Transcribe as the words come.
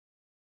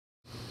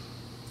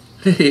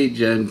Hey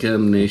Gen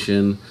Chem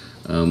Nation,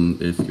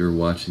 if you're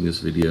watching this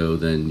video,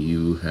 then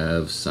you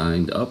have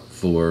signed up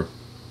for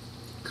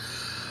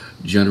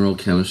General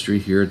Chemistry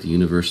here at the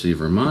University of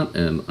Vermont,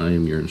 and I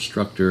am your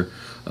instructor,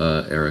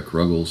 Eric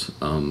Ruggles.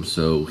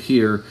 So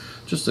here,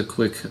 just a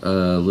quick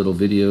little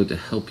video to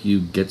help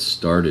you get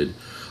started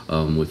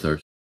with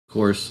our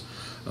course,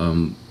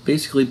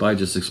 basically by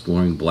just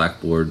exploring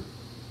Blackboard,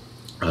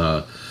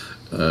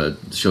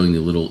 showing the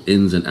little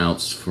ins and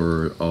outs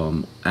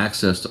for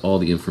access to all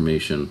the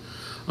information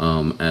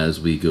as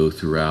we go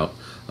throughout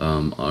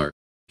our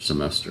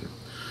semester.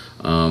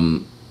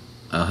 I'll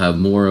have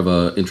more of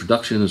an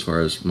introduction as far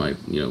as my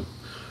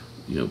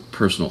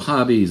personal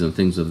hobbies and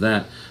things of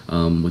that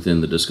within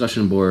the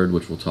discussion board,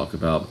 which we'll talk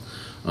about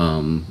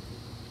in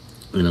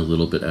a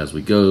little bit as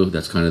we go.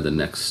 That's kind of the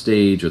next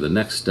stage or the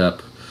next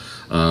step.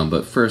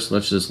 But first,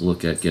 let's just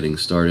look at getting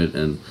started,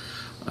 and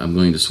I'm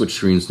going to switch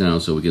screens now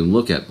so we can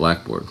look at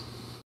Blackboard.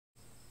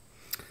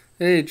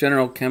 Hey,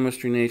 General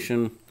Chemistry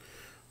Nation.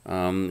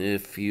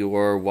 If you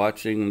are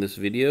watching this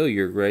video,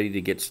 you're ready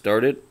to get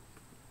started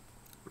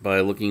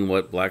by looking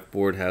what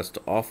Blackboard has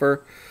to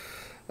offer.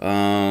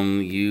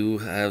 You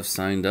have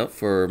signed up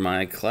for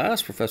my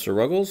class, Professor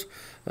Ruggles,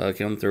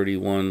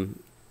 CHEM31,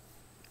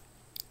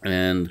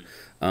 and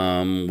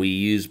we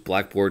use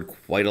Blackboard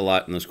quite a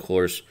lot in this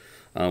course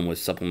with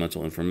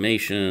supplemental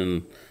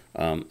information,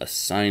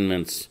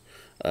 assignments,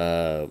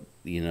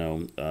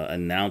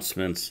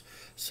 announcements.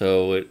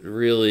 So it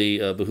really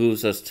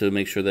behooves us to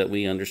make sure that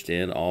we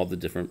understand all the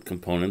different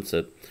components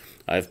that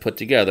I've put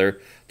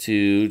together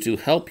to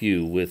help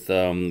you with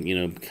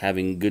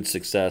having good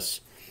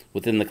success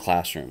within the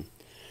classroom.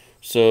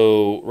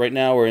 So right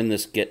now we're in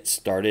this get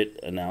started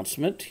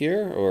announcement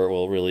here, or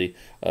well, really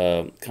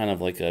kind of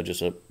like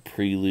just a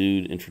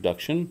prelude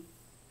introduction.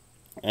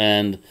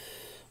 And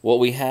what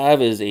we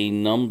have is a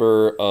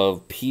number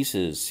of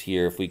pieces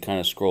here. If we kind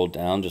of scroll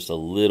down just a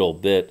little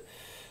bit,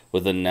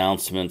 with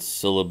announcements,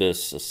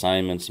 syllabus,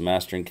 assignments,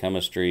 mastering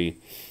chemistry,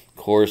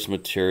 course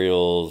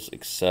materials,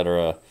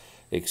 etc.,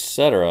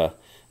 etc.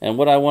 And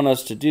what I want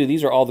us to do,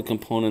 these are all the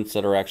components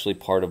that are actually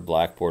part of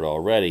Blackboard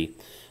already.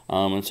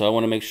 And so I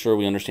want to make sure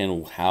we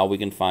understand how we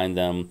can find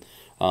them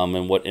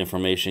and what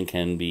information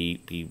can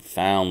be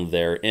found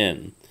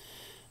therein.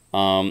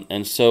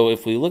 And so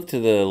if we look to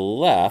the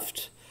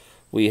left,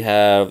 we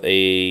have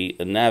a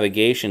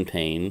navigation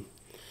pane,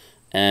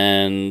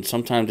 and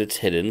sometimes it's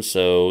hidden,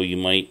 so you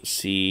might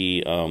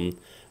see a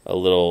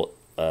little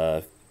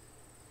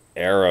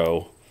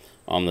arrow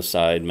on the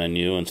side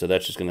menu, and so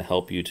that's just going to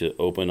help you to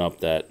open up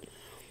that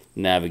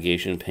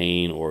navigation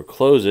pane or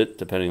close it,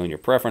 depending on your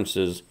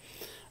preferences.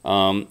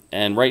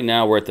 And right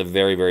now we're at the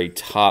very, very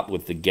top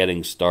with the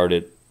Getting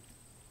Started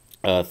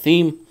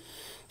theme.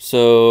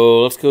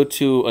 So let's go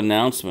to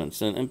announcements.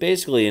 And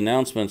basically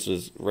announcements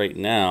is right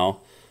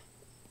now,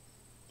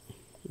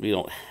 we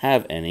don't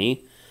have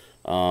any.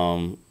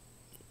 When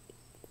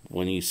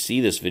you see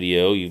this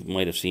video, you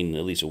might have seen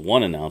at least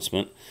one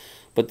announcement,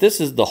 but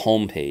this is the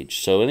home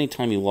page. So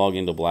anytime you log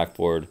into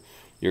Blackboard,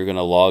 you're going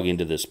to log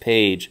into this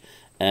page,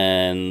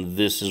 and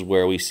this is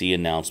where we see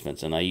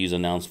announcements. And I use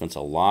announcements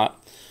a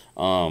lot.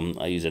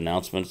 I use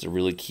announcements to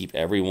really keep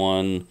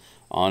everyone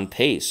on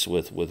pace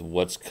with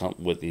what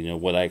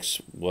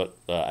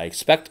I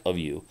expect of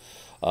you.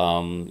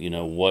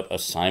 What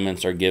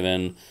assignments are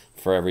given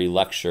for every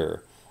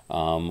lecture.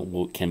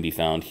 Can be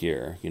found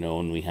here.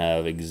 When we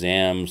have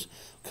exams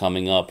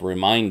coming up,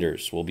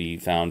 reminders will be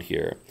found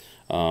here.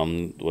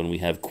 When we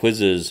have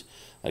quizzes,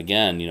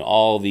 again,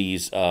 all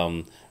these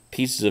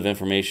pieces of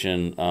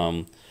information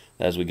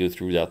as we go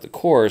throughout the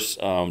course,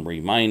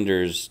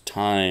 reminders,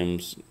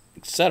 times,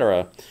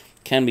 etc.,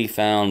 can be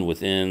found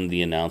within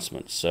the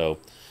announcements. So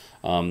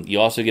you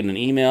also get an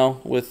email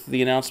with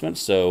the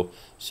announcements, so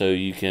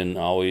you can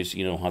always,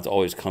 have to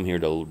always come here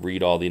to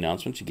read all the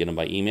announcements. You get them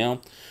by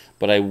email.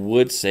 But I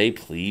would say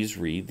please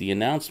read the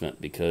announcement,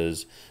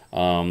 because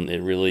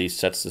it really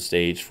sets the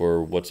stage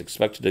for what's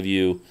expected of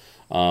you.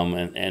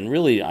 And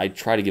really, I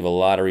try to give a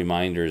lot of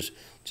reminders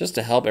just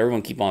to help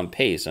everyone keep on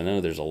pace. I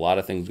know there's a lot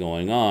of things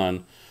going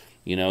on,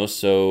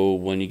 so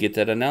when you get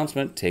that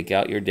announcement, take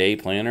out your day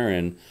planner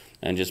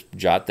and just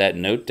jot that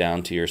note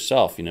down to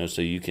yourself,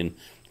 so you can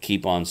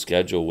keep on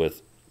schedule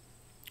with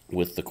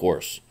the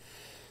course.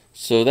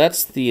 So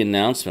that's the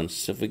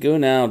announcements. If we go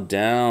now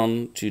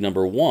down to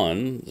number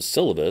 1, the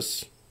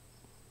syllabus,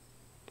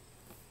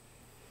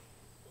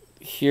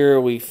 here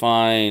we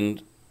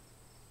find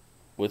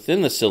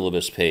within the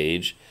syllabus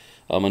page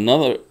a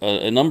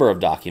number of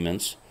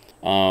documents.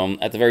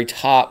 At the very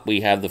top,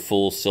 we have the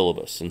full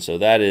syllabus, and so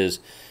that is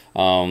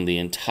the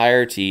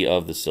entirety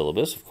of the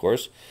syllabus, of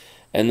course.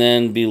 And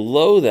then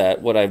below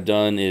that, what I've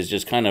done is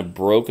just kind of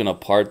broken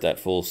apart that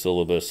full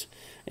syllabus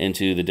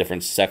into the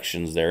different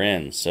sections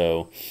therein.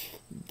 So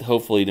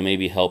hopefully to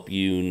maybe help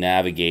you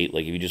navigate,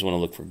 like if you just want to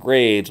look for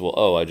grades,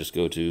 well, I just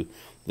go to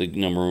the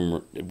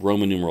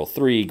Roman numeral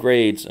 3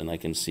 grades, and I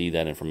can see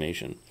that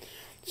information.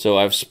 So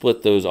I've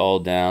split those all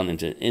down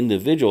into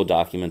individual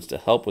documents to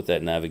help with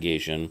that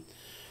navigation.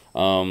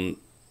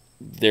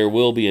 there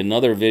will be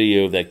another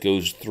video that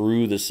goes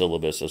through the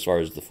syllabus as far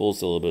as the full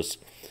syllabus.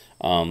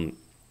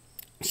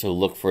 So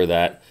look for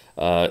that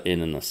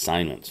in an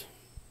assignment.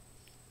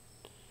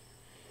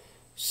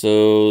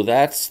 So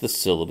that's the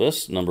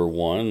syllabus, number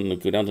 1. We'll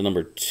go down to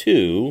number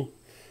 2,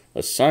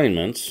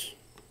 assignments.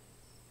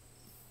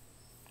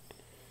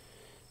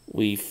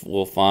 We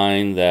will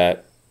find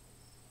that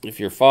if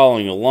you're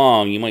following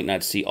along, you might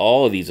not see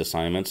all of these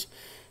assignments.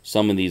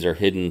 Some of these are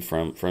hidden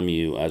from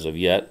you as of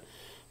yet.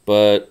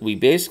 But we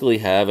basically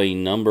have a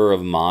number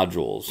of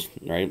modules,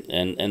 right?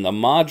 And the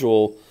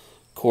module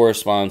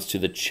corresponds to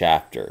the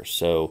chapter.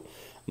 So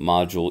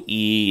module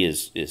E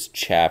is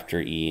chapter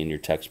E in your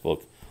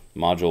textbook.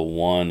 Module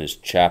 1 is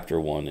chapter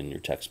 1 in your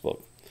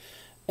textbook.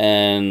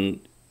 And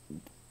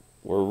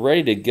we're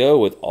ready to go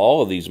with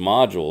all of these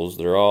modules.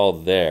 They're all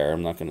there.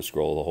 I'm not going to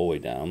scroll the whole way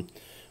down.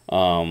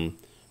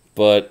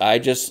 But I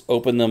just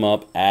open them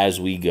up as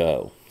we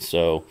go.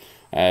 So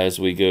as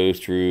we go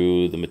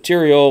through the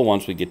material,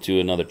 once we get to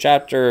another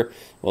chapter,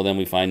 well, then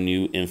we find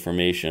new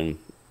information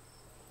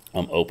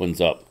opens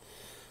up.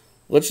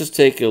 Let's just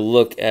take a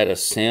look at a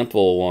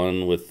sample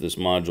one with this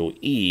module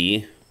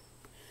E,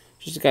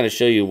 just to kind of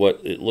show you what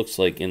it looks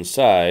like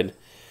inside.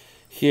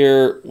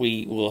 Here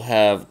we will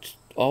have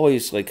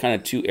always like kind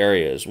of 2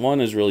 areas.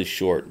 One is really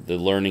short, the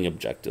learning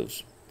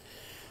objectives.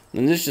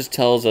 And this just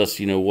tells us,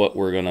 you know, what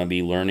we're going to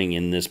be learning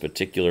in this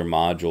particular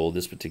module,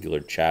 this particular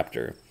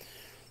chapter.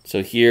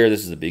 So here,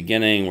 this is the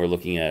beginning. We're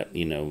looking at,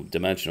 you know,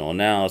 dimensional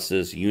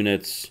analysis,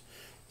 units,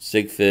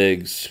 sig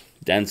figs,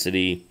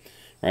 density,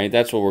 right?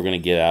 That's what we're going to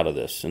get out of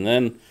this. And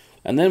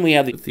then we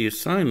have the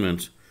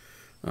assignment.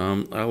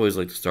 I always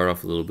like to start off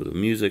with a little bit of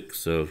music.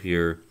 So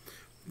here,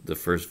 the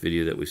first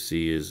video that we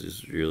see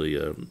is really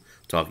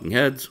Talking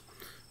Heads.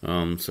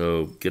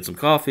 So get some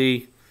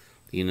coffee,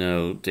 you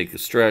know, take a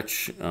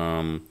stretch,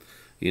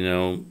 you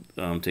know,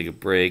 take a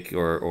break,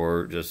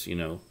 or just, you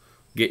know,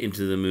 get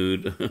into the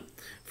mood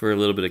for a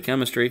little bit of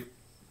chemistry.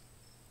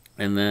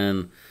 And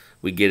then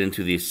we get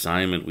into the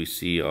assignment. We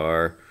see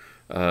our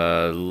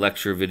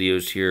lecture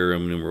videos here,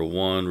 Roman numeral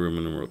 1,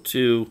 Roman numeral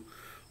 2,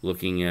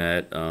 looking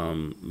at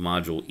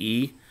module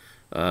E.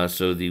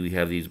 So we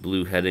have these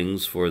blue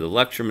headings for the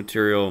lecture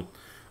material,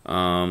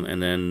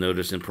 and then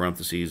notice in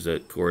parentheses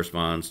that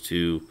corresponds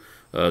to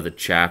the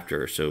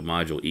chapter. So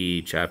module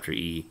E, chapter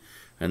E,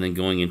 and then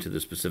going into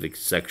the specific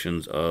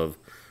sections of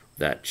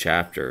that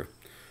chapter.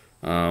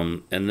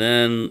 And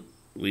then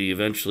we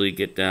eventually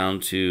get down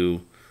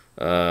to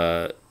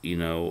you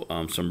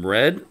know, some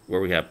red,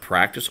 where we have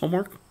practice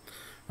homework.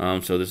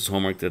 So this is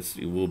homework that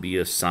will be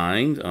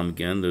assigned.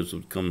 Again, those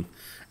will come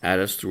at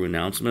us through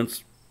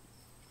announcements.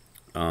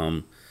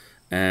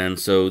 And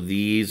so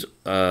these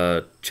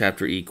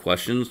chapter E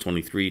questions,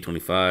 23,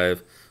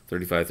 25,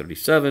 35,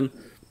 37,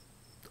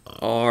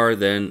 are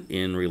then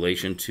in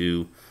relation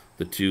to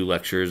the 2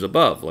 lectures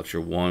above, lecture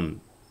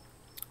 1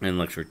 and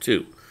lecture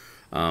 2.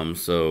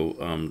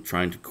 So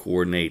trying to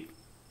coordinate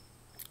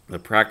the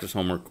practice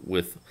homework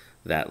with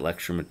that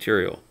lecture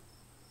material.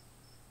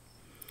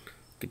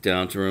 Get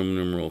down to Roman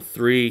numeral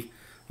 3.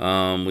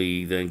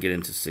 We then get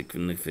into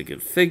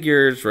significant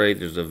figures, right?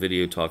 There's a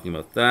video talking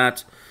about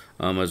that,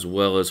 as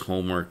well as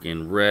homework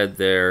in red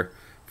there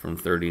from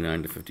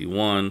 39 to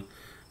 51.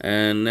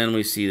 And then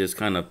we see this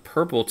kind of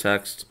purple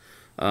text.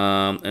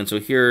 And so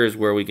here is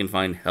where we can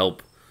find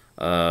help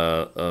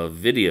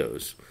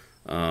videos.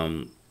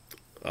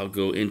 I'll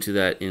go into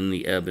that in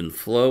the ebb and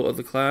flow of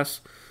the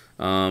class,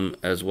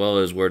 as well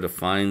as where to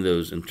find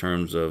those in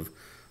terms of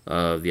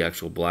the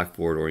actual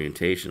Blackboard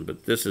orientation.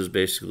 But this is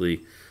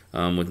basically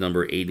with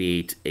number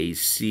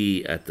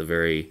 88AC at the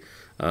very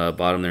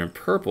bottom there in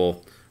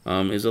purple,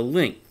 is a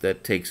link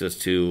that takes us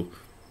to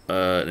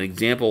an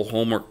example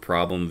homework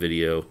problem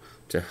video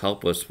to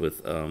help us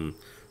with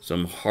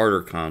some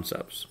harder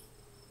concepts.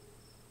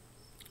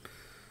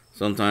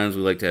 Sometimes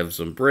we like to have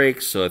some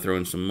breaks, so I throw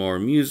in some more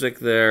music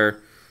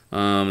there.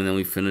 And then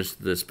we finish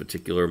this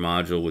particular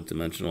module with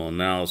dimensional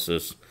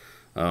analysis,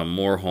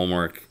 more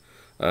homework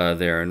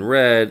there in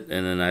red,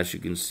 and then as you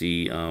can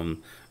see,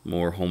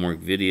 more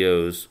homework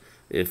videos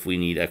if we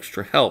need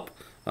extra help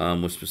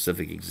with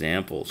specific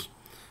examples.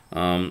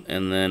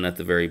 And then at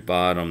the very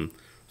bottom,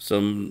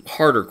 some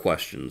harder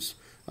questions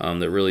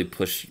that really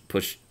push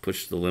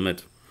the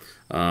limit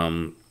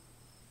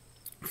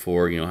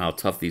for, you know, how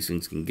tough these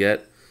things can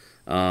get.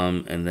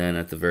 And then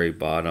at the very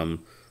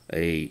bottom,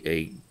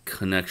 a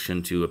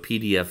connection to a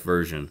PDF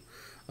version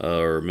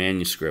or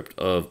manuscript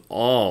of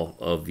all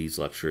of these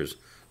lectures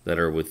that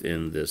are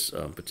within this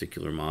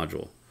particular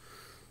module.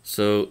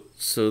 So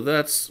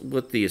that's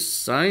what the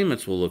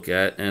assignments will look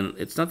at, and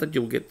it's not that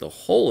you'll get the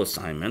whole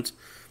assignment.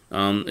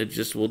 It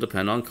just will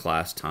depend on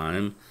class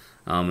time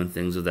and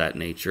things of that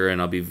nature,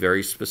 and I'll be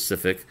very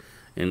specific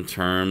in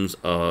terms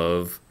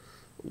of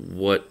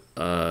what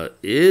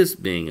is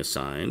being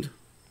assigned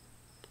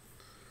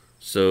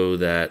so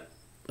that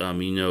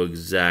you know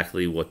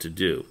exactly what to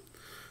do.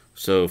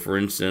 So for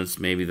instance,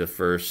 maybe the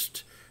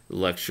first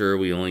lecture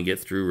we only get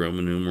through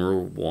Roman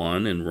numeral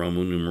 1 and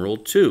Roman numeral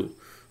 2.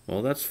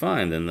 Well, that's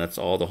fine. Then that's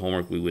all the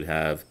homework we would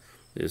have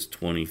is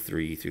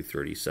 23 through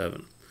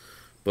 37.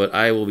 But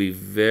I will be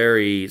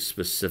very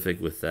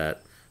specific with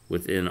that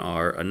within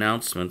our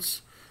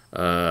announcements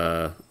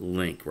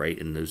link, right,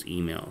 in those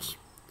emails.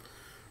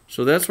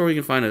 So that's where we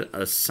can find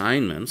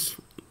assignments.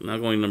 Now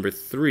going to number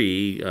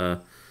 3,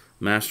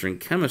 Mastering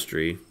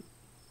Chemistry.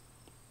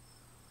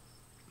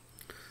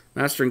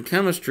 Mastering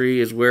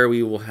Chemistry is where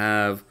we will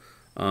have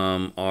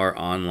our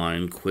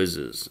online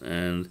quizzes.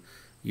 And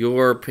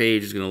your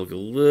page is going to look a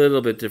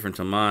little bit different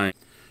to mine.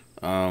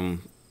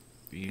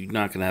 You're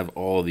not going to have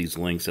all these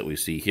links that we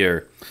see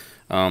here.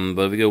 But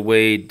if we go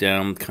way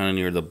down kind of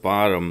near the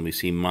bottom, we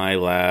see My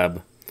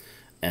Lab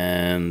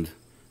and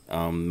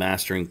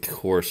Mastering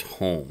Course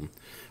Home.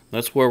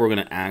 That's where we're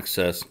going to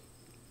access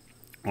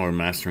our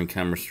Mastering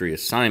Chemistry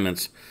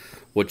assignments.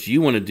 What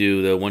you want to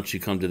do, though, once you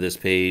come to this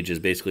page is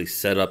basically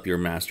set up your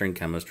Mastering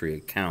Chemistry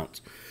account.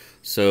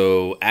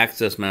 So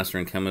access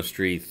Mastering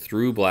Chemistry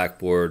through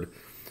Blackboard.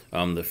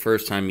 The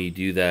first time you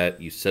do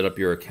that, you set up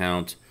your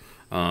account,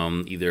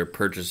 either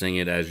purchasing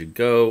it as you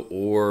go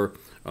or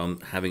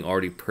having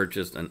already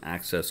purchased an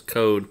access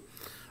code.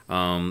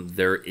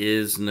 There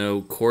is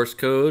no course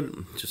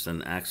code, just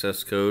an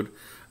access code,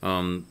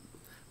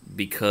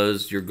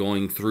 because you're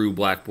going through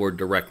Blackboard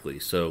directly.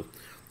 So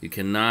you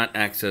cannot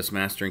access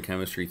Mastering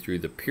Chemistry through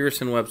the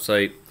Pearson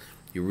website.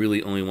 You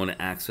really only want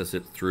to access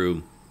it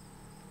through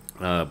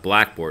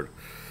Blackboard.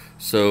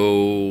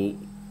 So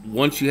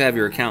once you have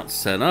your account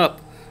set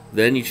up,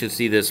 then you should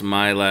see this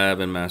My Lab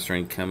and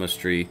Mastering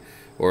Chemistry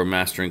or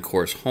Mastering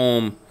Course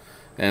Home,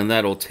 and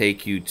that'll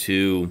take you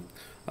to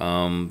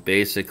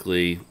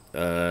basically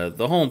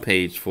the home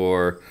page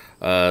for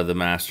the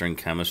Mastering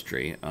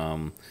Chemistry.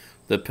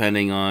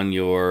 Depending on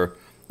your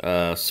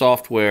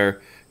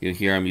software,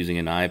 here I'm using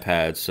an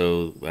iPad,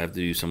 so I have to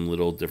do some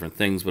little different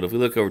things. But if we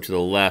look over to the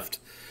left,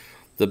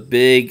 the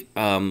big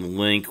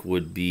link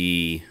would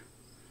be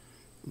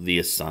the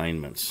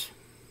assignments.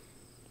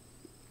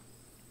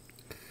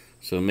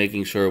 So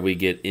making sure we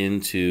get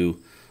into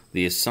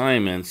the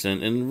assignments,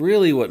 and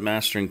really what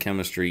Mastering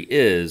Chemistry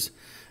is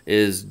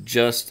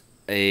just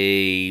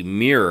a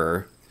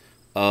mirror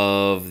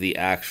of the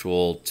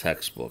actual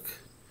textbook.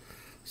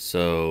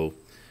 So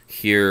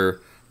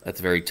here at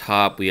the very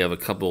top we have a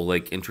couple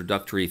like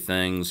introductory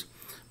things,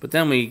 but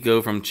then we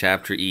go from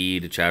chapter E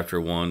to chapter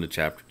 1 to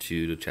chapter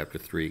 2 to chapter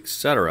 3,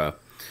 etc.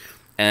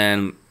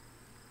 And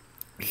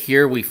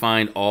here we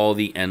find all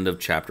the end of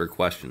chapter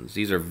questions.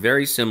 These are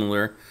very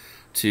similar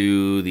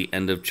to the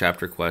end of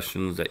chapter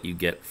questions that you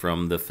get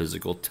from the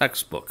physical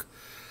textbook.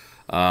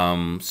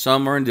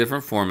 Some are in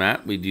different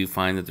format. We do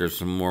find that there's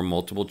some more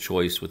multiple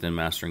choice within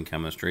Mastering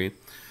Chemistry,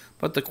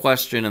 but the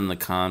question and the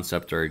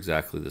concept are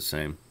exactly the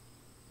same.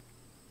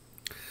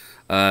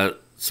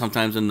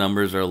 Sometimes the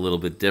numbers are a little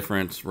bit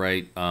different,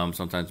 right?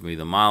 Sometimes maybe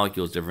the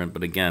molecule is different,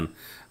 but again,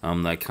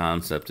 that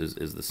concept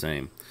is the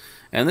same.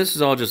 And this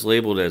is all just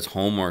labeled as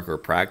homework or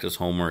practice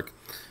homework.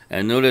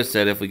 And notice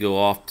that if we go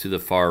off to the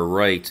far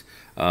right,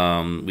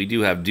 we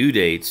do have due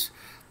dates,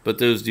 but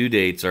those due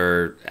dates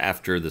are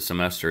after the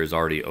semester is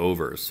already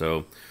over.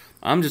 So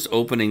I'm just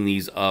opening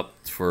these up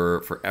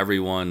for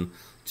everyone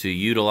to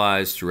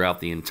utilize throughout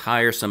the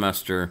entire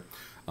semester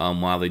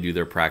while they do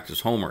their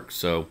practice homework.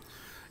 So,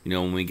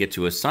 when we get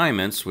to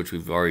assignments, which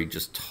we've already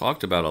just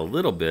talked about a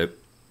little bit,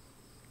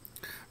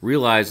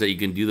 realize that you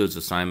can do those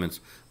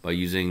assignments by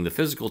using the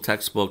physical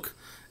textbook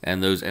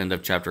and those end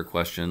of chapter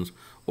questions,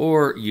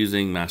 or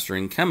using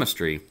Mastering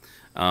Chemistry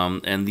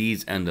and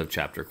these end of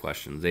chapter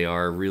questions. They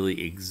are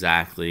really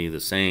exactly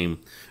the same,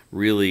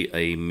 really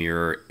a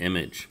mirror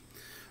image.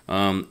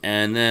 And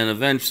then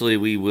eventually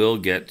we will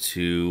get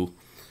to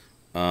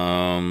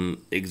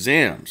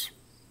exams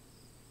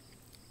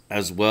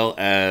as well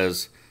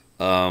as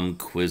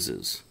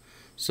quizzes.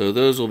 So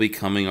those will be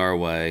coming our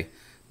way.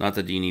 Not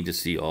that you need to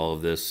see all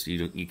of this.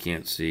 You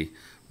can't see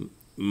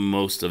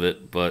most of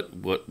it, but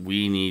what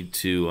we need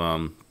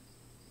to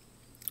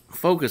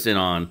focus in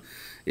on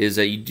is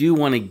that you do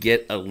want to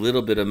get a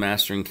little bit of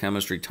Mastering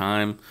Chemistry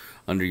time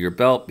under your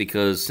belt,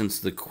 because since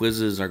the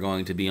quizzes are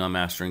going to be on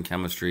Mastering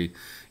Chemistry,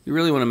 you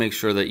really want to make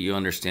sure that you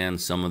understand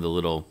some of the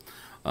little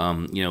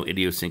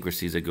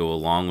idiosyncrasies that go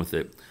along with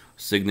it.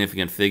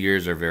 Significant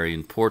figures are very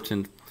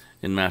important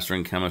in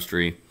Mastering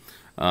Chemistry,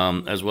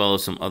 as well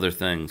as some other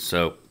things.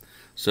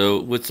 So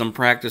with some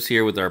practice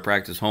here with our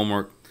practice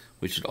homework,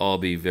 we should all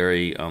be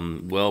very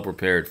well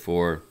prepared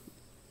for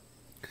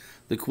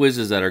the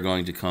quizzes that are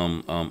going to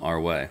come our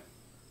way.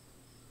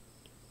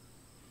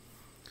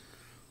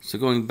 So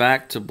going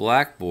back to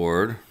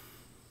Blackboard,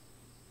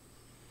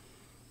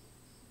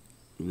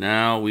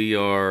 now we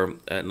are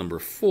at number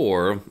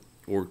 4,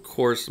 or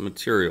course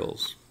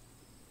materials.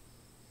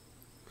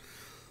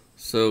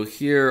 So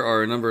here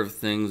are a number of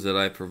things that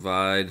I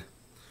provide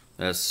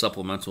as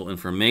supplemental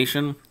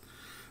information.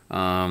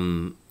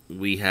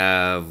 We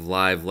have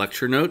live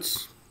lecture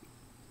notes.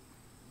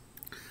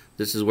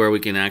 This is where we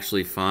can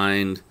actually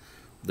find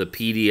the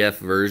PDF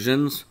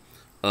versions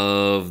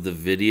of the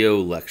video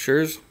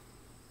lectures.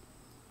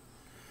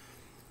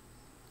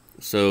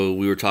 So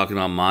we were talking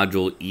about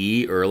Module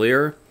E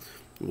earlier.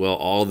 Well,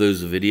 all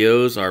those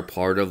videos are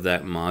part of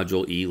that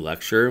Module E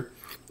lecture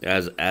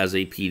as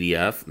a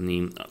PDF. I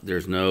mean,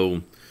 there's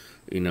no,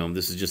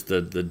 this is just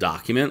the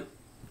document.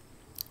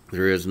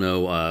 There is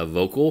no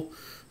vocal.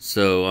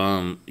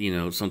 So,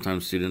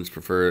 sometimes students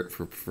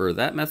prefer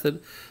that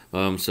method.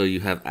 So you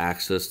have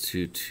access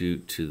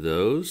to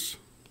those.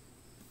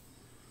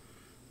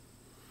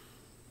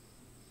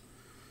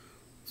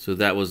 So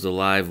that was the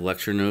live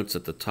lecture notes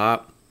at the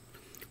top.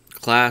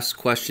 Class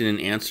question and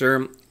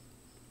answer.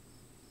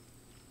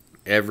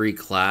 Every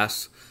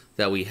class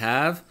that we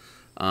have,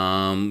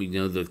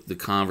 the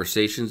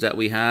conversations that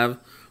we have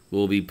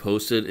will be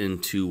posted in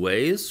two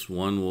ways.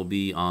 One will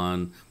be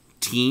on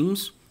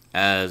Teams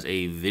as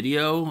a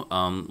video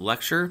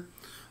lecture,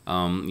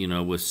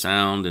 with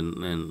sound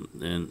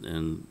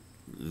and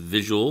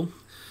visual.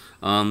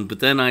 But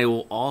then I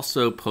will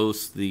also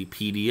post the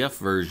PDF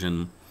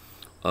version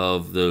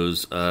of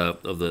those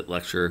of the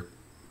lecture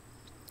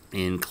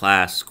in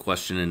class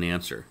question and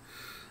answer.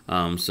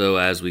 So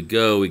as we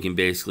go, we can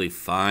basically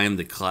find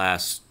the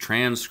class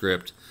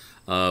transcript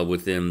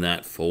within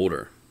that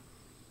folder.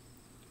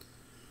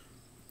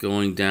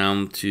 Going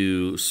down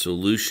to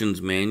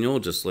solutions manual,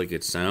 just like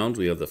it sounds,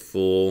 we have the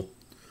full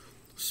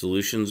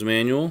solutions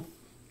manual.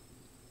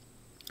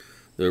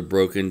 They're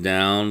broken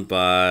down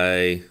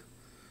by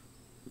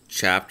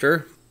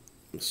chapter.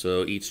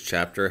 So each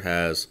chapter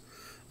has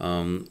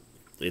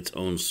its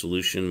own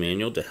solution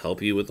manual to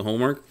help you with the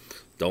homework.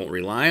 Don't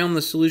rely on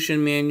the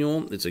solution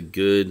manual. It's a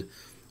good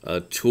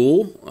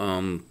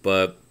tool,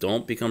 but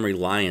don't become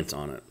reliant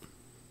on it.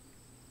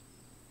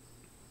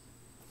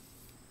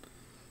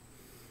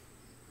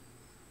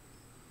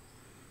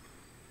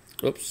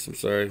 Oops, I'm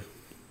sorry.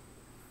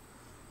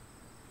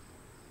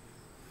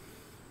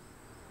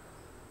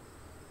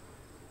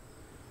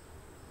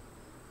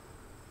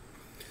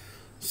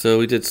 So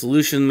we did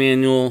solution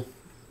manual.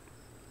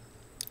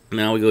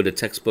 Now we go to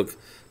textbook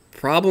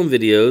problem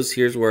videos.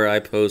 Here's where I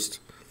post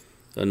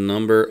a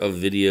number of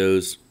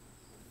videos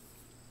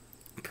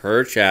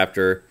per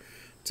chapter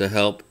to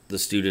help the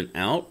student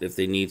out if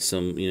they need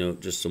some,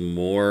 just some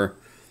more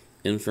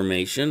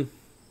information.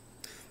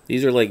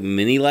 These are like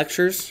mini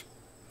lectures.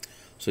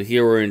 So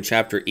here we're in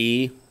chapter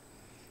E,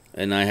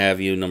 and I have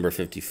number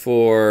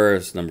 54,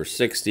 it's number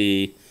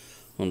 60,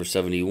 number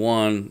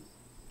 71.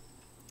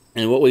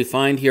 And what we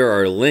find here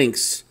are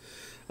links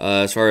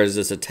as far as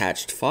this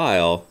attached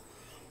file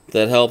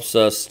that helps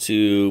us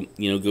to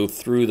go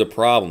through the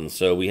problem.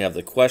 So we have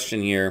the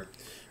question here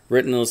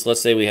written.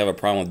 Let's say we have a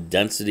problem with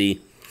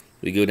density.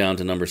 We go down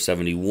to number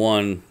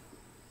 71.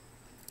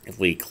 If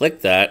we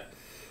click that,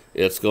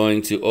 it's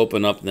going to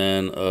open up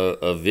then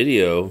a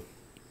video.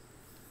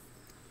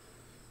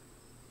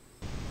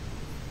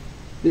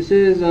 This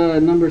is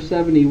number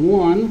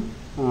 71,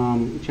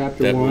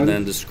 chapter that 1. Will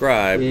then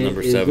describe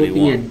number 71.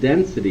 Looking at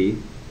density,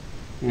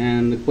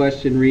 and the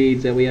question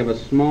reads that we have a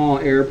small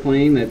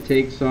airplane that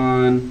takes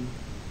on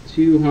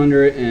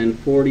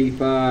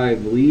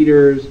 245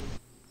 liters.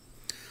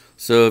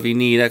 So if you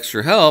need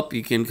extra help,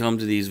 you can come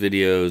to these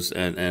videos,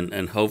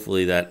 and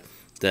hopefully that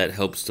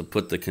helps to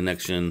put the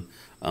connection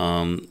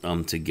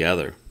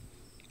together.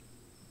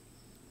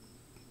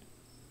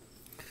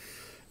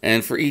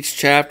 And for each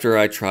chapter,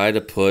 I try to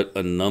put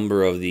a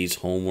number of these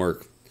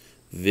homework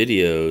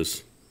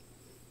videos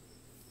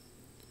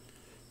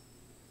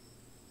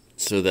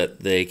so that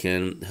they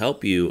can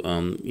help you,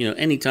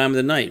 any time of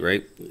the night,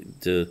 right?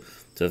 To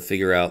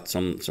figure out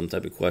some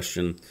type of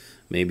question.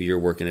 Maybe you're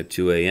working at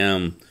 2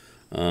 a.m.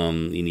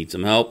 You need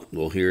some help.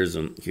 Well, here's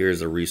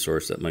a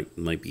resource that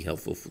might be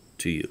helpful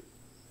to you.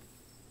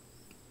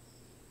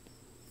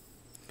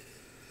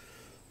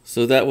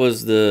 So that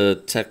was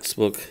the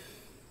textbook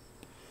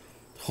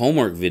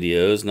homework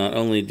videos. Not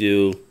only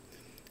do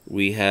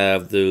we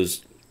have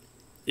those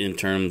in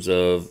terms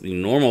of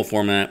normal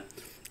format,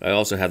 I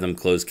also have them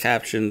closed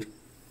captioned.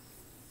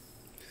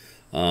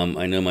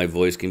 I know my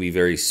voice can be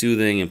very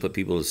soothing and put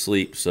people to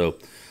sleep, so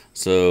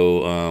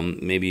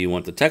maybe you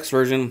want the text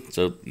version,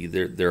 so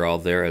they're all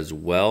there as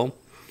well.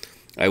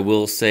 I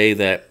will say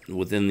that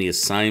within the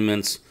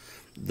assignments,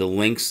 the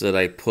links that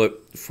I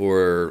put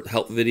for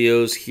help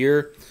videos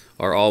here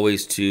are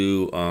always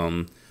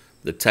to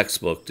the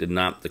textbook and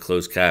not the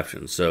closed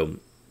caption. So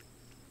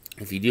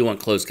if you do want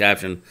closed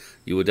caption,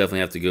 you would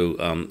definitely have to go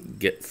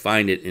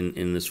find it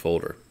in this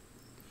folder.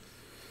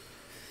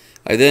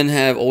 I then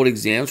have old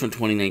exams from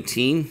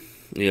 2019.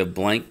 We have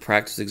blank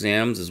practice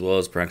exams as well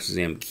as practice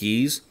exam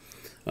keys.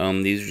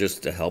 These are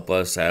just to help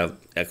us have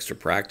extra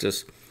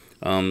practice.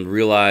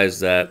 Realize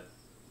that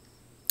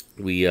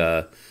we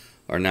are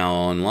now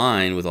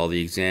online with all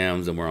the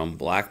exams, and we're on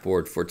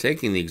Blackboard for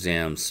taking the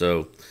exams.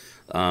 So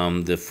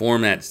the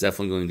format's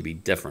definitely going to be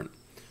different.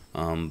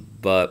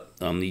 But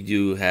you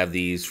do have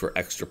these for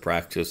extra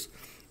practice,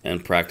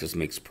 and practice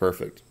makes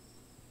perfect.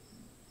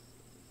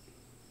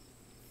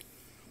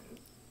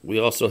 We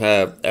also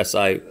have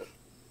SI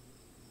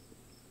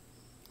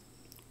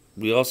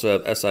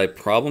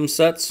problem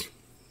sets,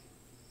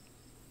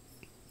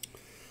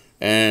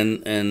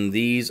 and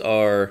these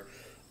are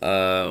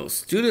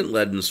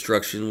student-led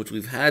instruction, which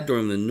we've had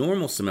during the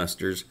normal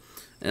semesters,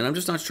 and I'm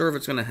just not sure if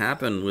it's going to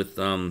happen with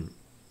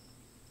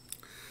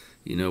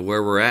you know,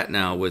 where we're at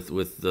now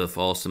with the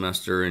fall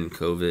semester and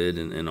COVID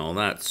and all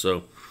that.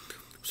 So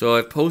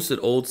I've posted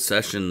old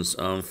sessions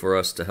for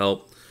us to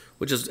help,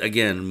 which is,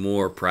 again,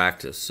 more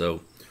practice.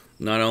 So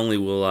not only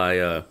will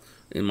I,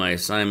 in my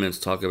assignments,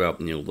 talk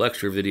about, you know,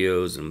 lecture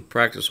videos and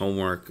practice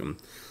homework and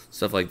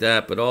stuff like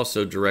that, but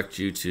also direct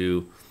you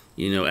to,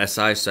 you know,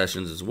 SI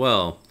sessions as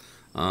well.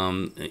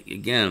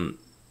 Again,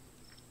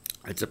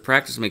 it's a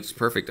practice makes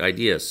perfect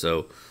idea.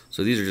 So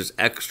these are just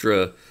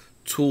extra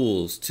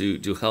tools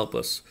to help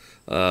us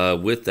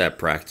with that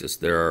practice.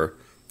 There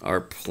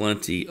are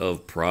plenty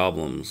of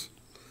problems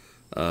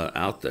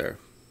out there.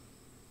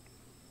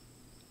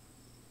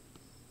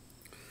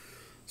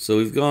 So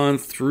we've gone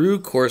through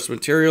course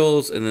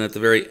materials, and then at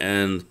the very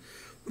end,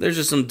 there's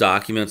just some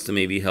documents to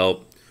maybe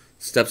help.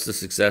 Steps to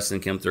Success in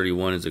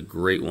CHEM31 is a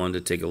great one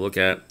to take a look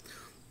at.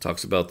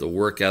 Talks about the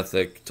work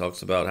ethic,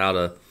 talks about how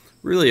to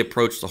really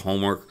approach the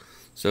homework.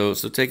 So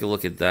take a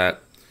look at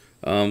that.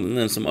 And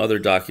then some other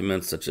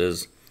documents such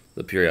as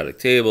the periodic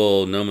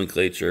table,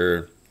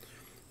 nomenclature,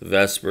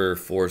 VSEPR,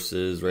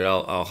 forces, right?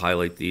 I'll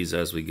highlight these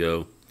as we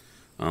go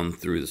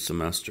through the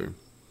semester.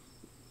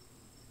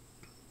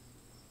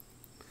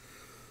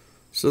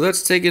 So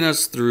that's taken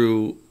us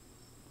through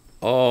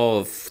all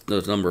of the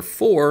number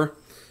 4.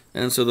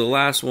 And so the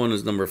last one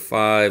is number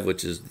 5,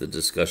 which is the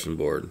discussion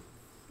board.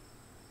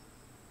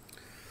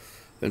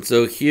 And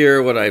so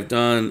here what I've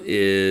done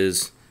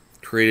is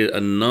created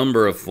a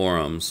number of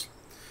forums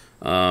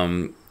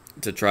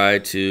to try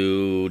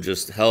to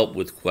just help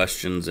with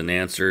questions and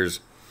answers,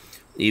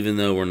 even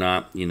though we're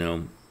not, you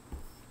know,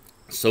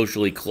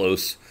 socially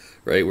close,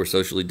 right? We're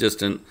socially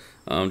distant,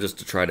 just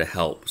to try to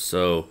help.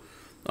 So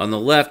on the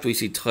left, we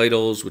see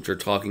titles, which are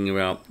talking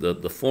about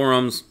the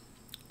forums,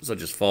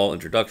 such as fall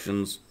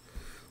introductions,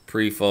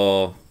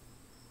 pre-fall,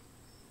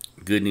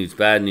 good news,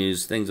 bad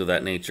news, things of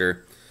that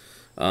nature.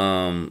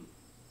 And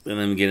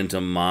then we get into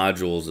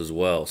modules as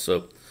well.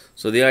 So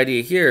the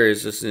idea here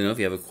is just, you know, if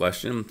you have a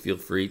question, feel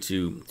free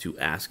to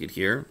ask it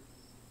here.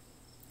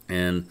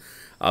 And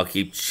I'll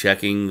keep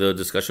checking the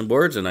discussion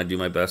boards, and I do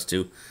my best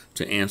to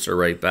answer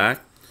right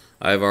back.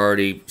 I've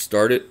already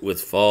started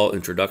with fall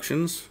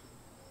introductions.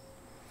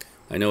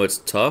 I know it's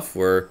tough.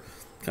 We're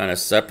kind of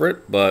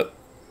separate, but,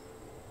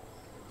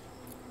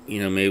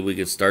 you know, maybe we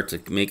could start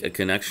to make a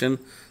connection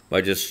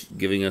by just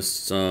giving us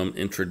some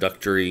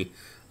introductory,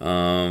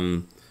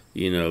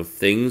 you know,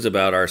 things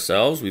about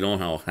ourselves. We don't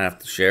have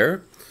to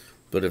share,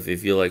 but if you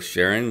feel like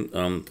sharing,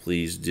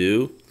 please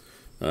do.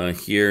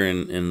 Here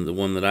in the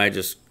one that I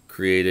just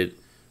created,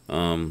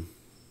 if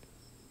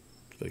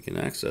I can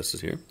access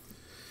it here,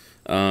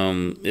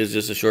 is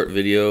just a short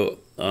video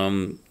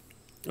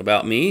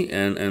about me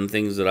and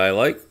things that I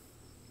like.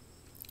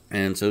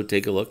 And so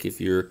take a look.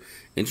 If you're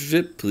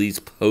interested, please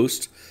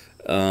post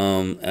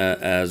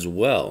as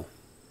well.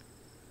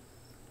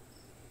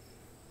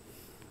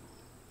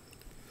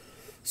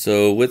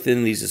 So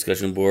within these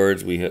discussion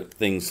boards, we have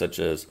things such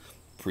as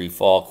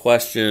pre-fall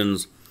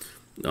questions,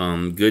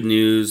 good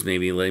news,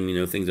 maybe letting me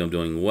know things I'm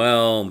doing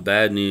well,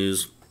 bad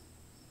news,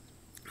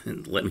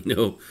 and let me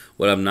know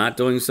what I'm not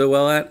doing so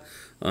well at.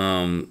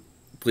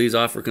 Please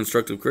offer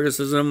constructive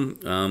criticism.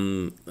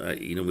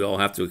 You know, we all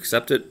have to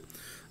accept it.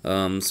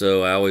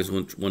 So I always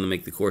want to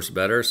make the course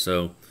better.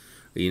 So,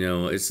 you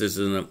know, it's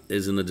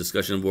isn't a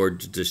discussion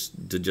board to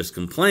just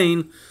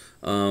complain.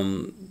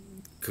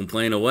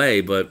 Complain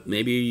away, but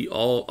maybe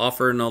I'll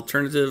offer an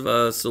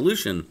alternative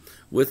solution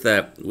with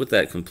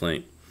that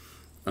complaint,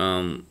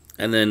 and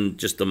then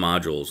just the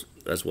modules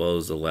as well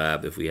as the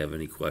lab if we have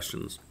any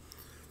questions.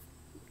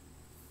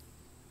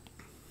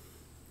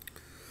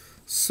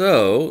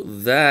 So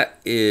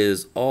that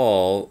is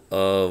all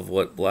of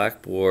what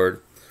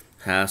Blackboard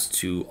has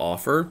to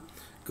offer,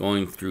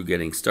 going through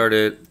getting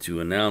started to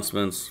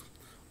announcements,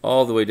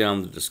 all the way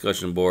down the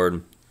discussion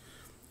board.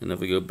 And if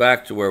we go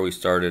back to where we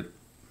started,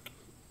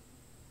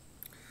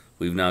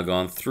 we've now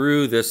gone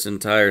through this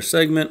entire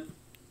segment.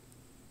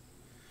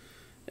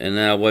 And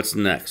now what's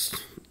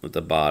next at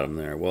the bottom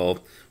there? Well,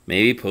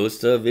 maybe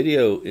post a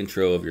video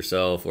intro of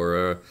yourself,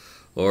 or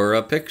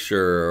a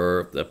picture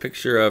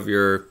of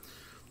your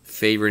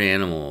favorite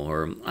animal,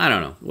 or I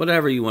don't know,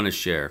 whatever you want to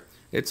share.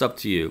 It's up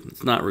to you.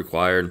 It's not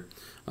required,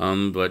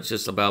 but it's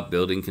just about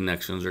building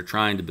connections or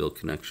trying to build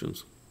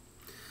connections.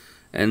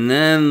 And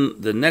then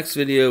the next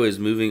video is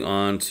moving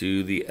on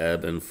to the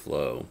ebb and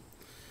flow.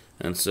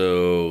 And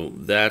so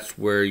that's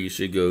where you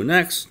should go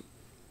next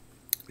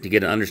to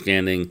get an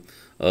understanding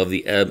of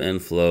the ebb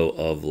and flow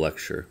of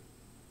lecture.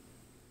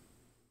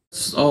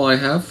 That's all I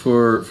have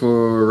for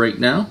right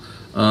now.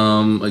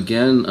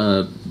 Again,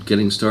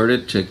 getting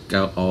started, check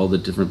out all the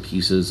different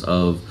pieces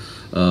of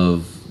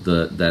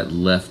that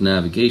left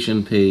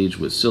navigation page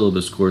with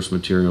syllabus, course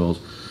materials,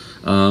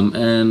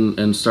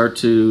 and start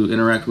to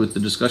interact with the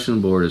discussion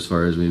board as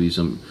far as maybe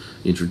some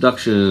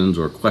introductions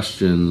or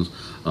questions,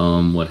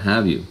 what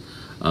have you.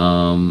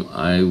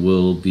 I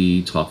will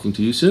be talking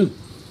to you soon.